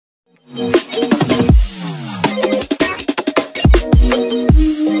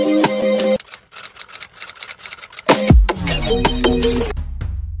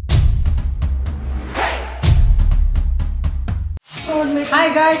Hi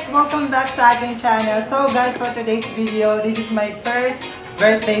guys! Welcome back sa ating channel. So guys, for today's video, this is my first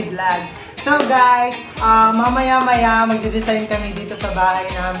birthday vlog. So guys, mamaya-maya magde-design kami dito sa bahay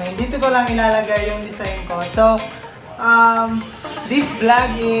namin. Dito ko lang ilalagay yung design ko. So, this vlog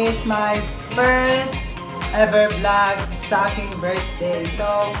is my first ever vlog sa aking birthday.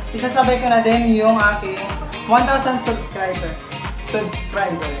 So, isasabay ko na din yung aking 1,000 subscriber.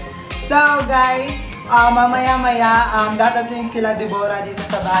 So guys, mamaya-maya dadating sila Deborah dito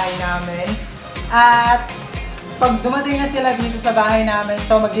sa bahay namin. At pag dumating na sila dito sa bahay namin,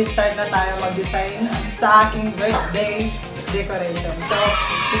 so mag-start na tayo mag-design sa aking birthday decoration. So,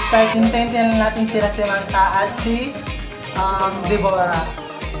 start hintayin natin sila si Manta at si Deborah.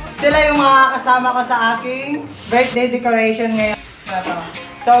 Sila yung mga kasama ko sa aking birthday decoration ngayon na to.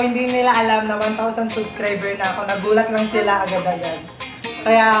 So, hindi nila alam na 1,000 subscriber na ako. Nagulat lang sila agad-agad.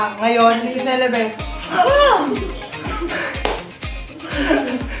 Kaya ngayon, isi-celebrate.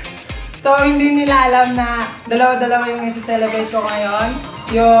 So, hindi nila alam na dalawa-dalawa yung isi-celebrate ko ngayon.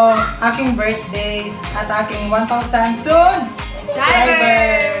 Yung aking birthday at aking 1,000 soon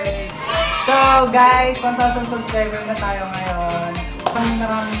subscribers. So, guys, 1,000 subscribers na tayo ngayon.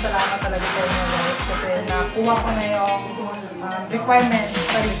 Maraming salamat talaga sa inyo guys. Kasi nakuha ko na yung requirement.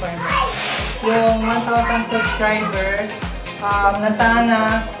 Yung 1,000 subscribers.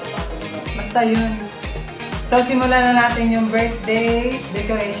 Natana. Basta yun. So, simulan na natin yung birthday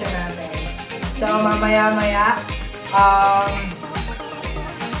decoration natin. So, mamaya-maya,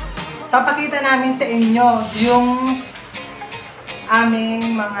 papakita namin sa inyo yung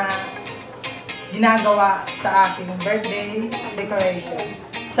aming mga ginagawa sa aking birthday decoration.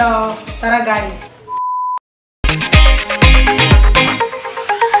 So, tara guys!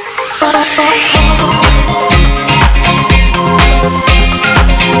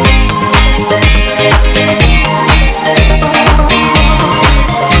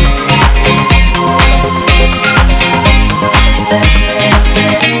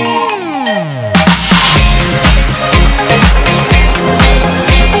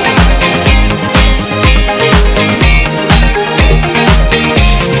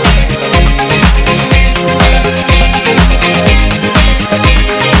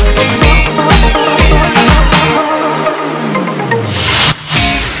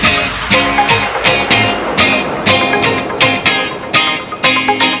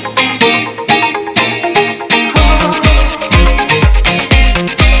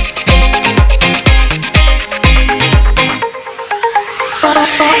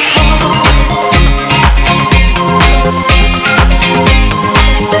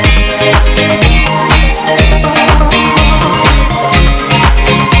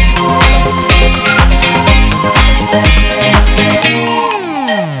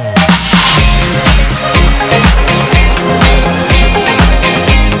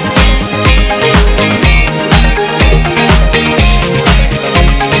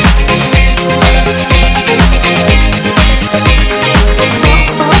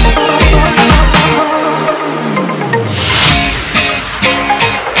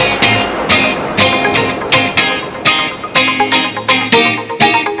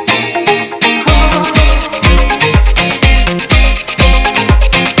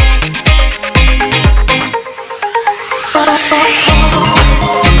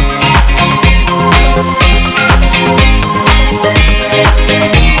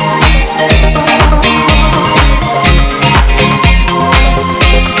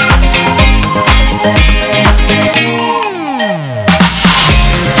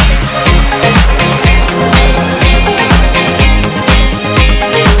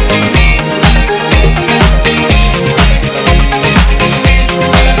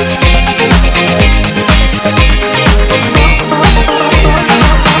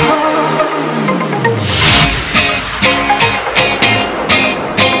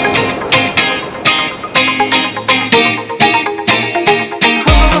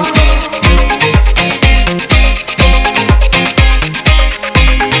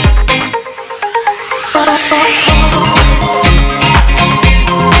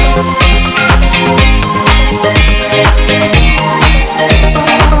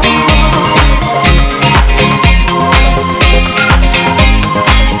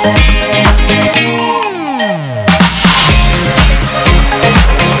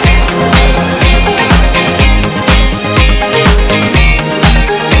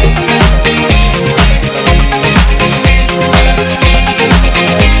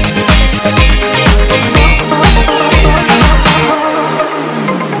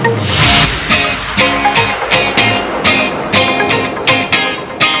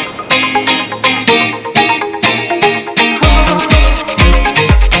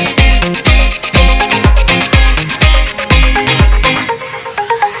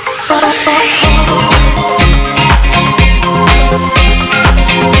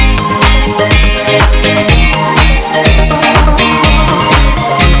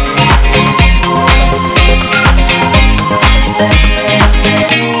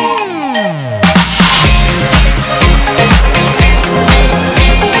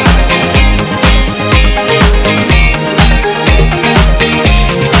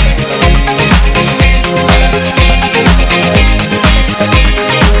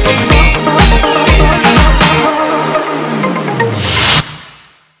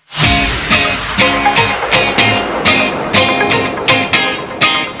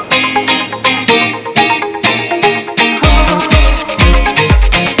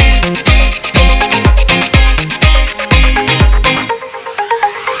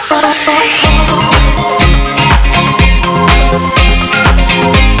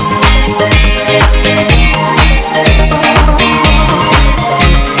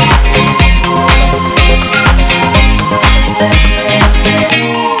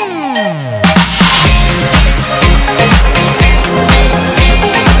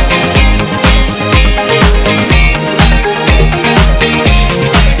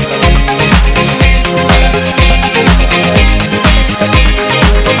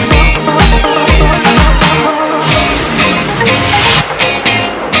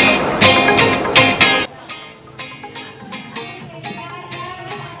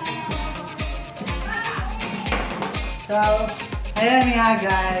 nga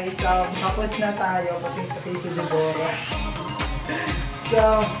guys, tapos na tayo, pati si Deborah.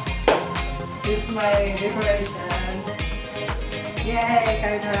 So, this is my decoration. Yay!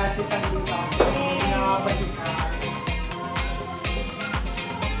 Kayo na natin ang dito.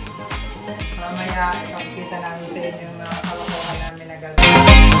 Mamaya, ipakita namin sa inyo yung mga kalokohan namin na gagawin.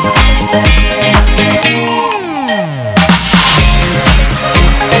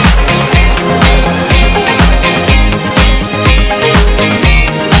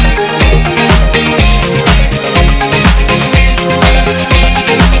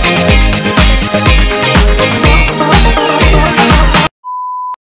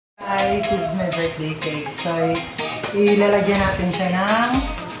 Guys, this is my birthday cake. So, ilalagyan natin siya ng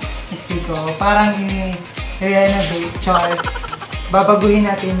estiko. Parang i-renovate, char. Babaguhin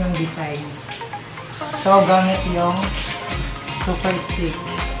natin yung design. So, gamit yung super stick.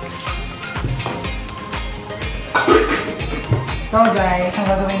 So, guys, ang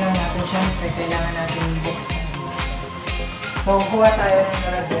gagawin lang natin, syempre, kailangan natin buksan. So, kuha tayo ng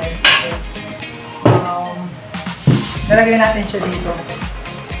nalagyan. Nalagyan natin siya dito.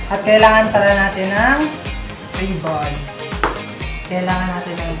 At kailangan pala natin ng ribbon. Kailangan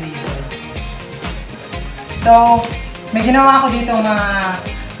natin ng ribbon. So, may ginawa ko dito mga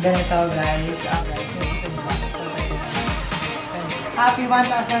ganito guys. Happy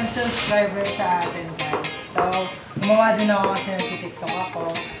 1,000 subscribers sa atin guys. So, gumawa din ako kasi nag-TikTok ako.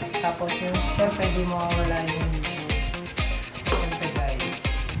 Tapos yun, syempre di mo wala yung syempre guys.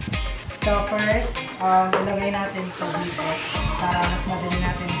 So, first, ilagay natin ito dito para mas madali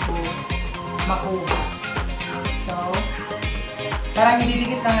natin ito makuha. So, parang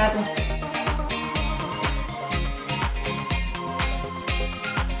ididikit lang natin.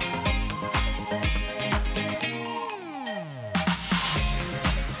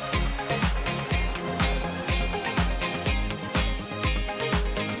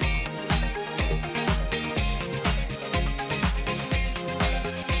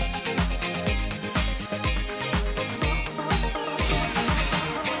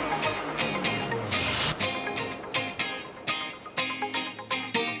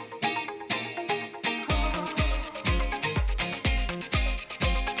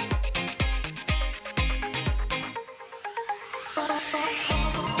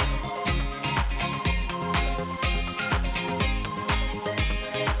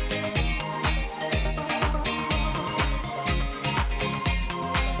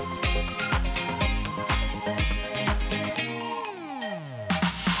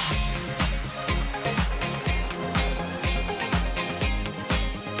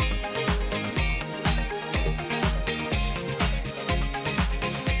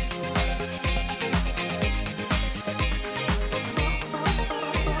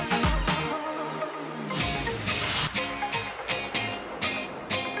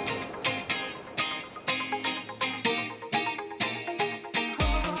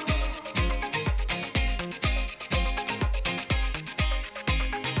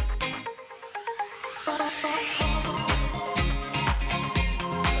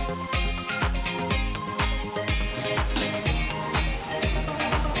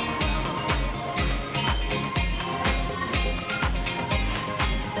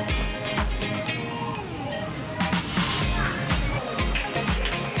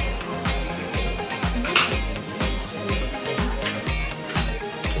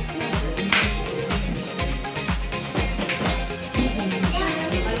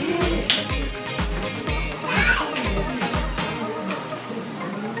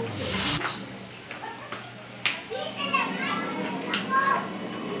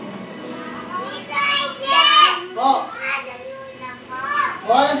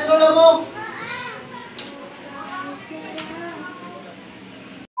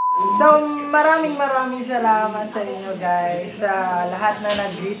 So, maraming salamat sa inyo guys, sa lahat na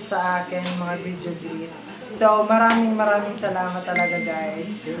nag-greet sa akin, mga video greet. So, maraming salamat talaga guys.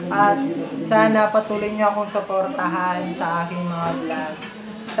 At sana patuloy nyo akong suportahan sa aking mga vlog.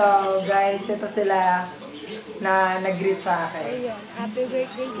 So, guys, ito sila na nag-greet sa akin. So, yun. Happy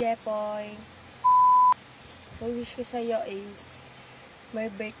birthday, Jepoy. So, wish ko sa'yo is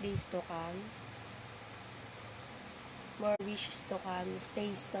more birthdays to come. More wishes to come.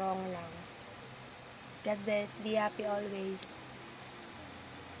 Stay strong lang. God bless. Be happy always.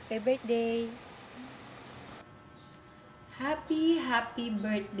 Happy birthday. Happy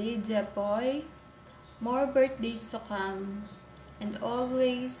birthday, Jepoy. More birthdays to come. And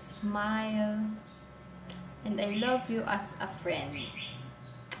always smile. And I love you as a friend.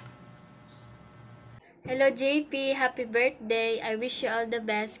 Hello, JP. Happy birthday. I wish you all the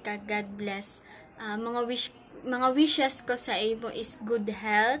best. God bless. Mga wish mga wishes ko sa imo is good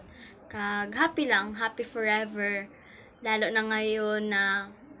health, kag happy lang, happy forever. Lalo na ngayon na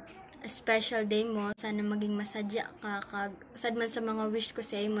special day mo, sana maging masadya ka, kag sad man sa mga wish ko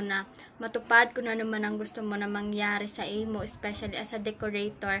sa imo na matupad ko na naman ang gusto mo na mangyari sa imo, especially as a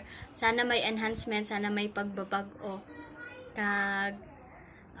decorator. Sana may enhancement, sana may pagbabago, kag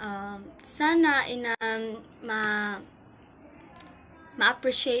sana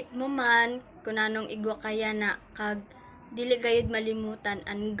ma-appreciate mo man kung anong igwa kaya na, kag dili gayud malimutan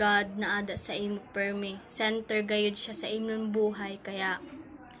ang God na ada sa imo permi. Center gayud siya sa imong buhay, kaya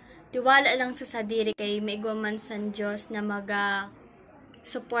tiwala lang sa diri kay maigwa man san Dios na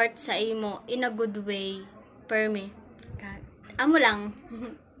support sa imo in a good way permi. Amo lang.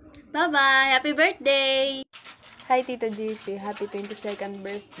 Bye-bye. Happy birthday. Hi Tito GP, happy 22nd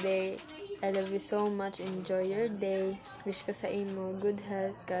birthday. I love you so much. Enjoy your day. Wish ko sa imo good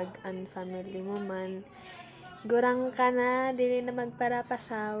health kag ang family mo man. Gurang ka na, dili na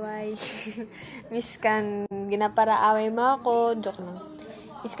magparapasaway. Miskan ginaparaaway mo ako, joke lang.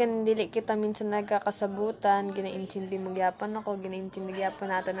 Miskan dili kita minsan nagkakasabutan, ginaintindi mo gyapon ako, ginaintindi gyapon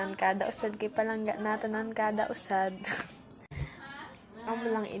nato nan kada usad kay palangga nato nan kada usad.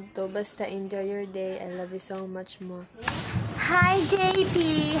 Amo lang ito, basta enjoy your day. I love you so much mo. Hi JP,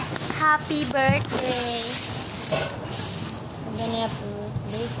 happy birthday. Ganyan po,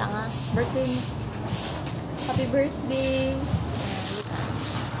 birthday nga. Birthday mo. Happy birthday.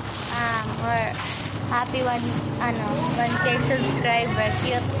 More happy 1K subscriber,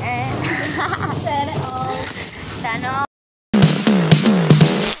 cute and sana all. Sana all.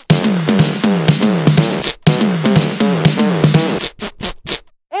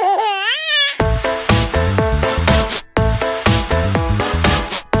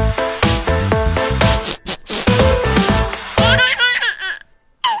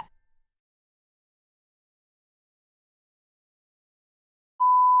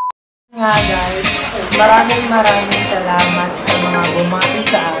 Nga guys, maraming salamat sa mga bumati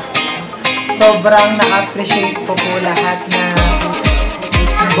sa akin. Sobrang na-appreciate ko po lahat na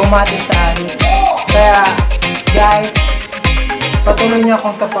bumati sa akin. Kaya guys, patuloy niyo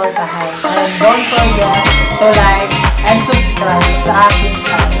akong supportahan. And don't forget to like and subscribe sa aking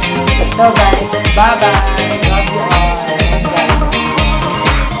channel. So guys, bye-bye!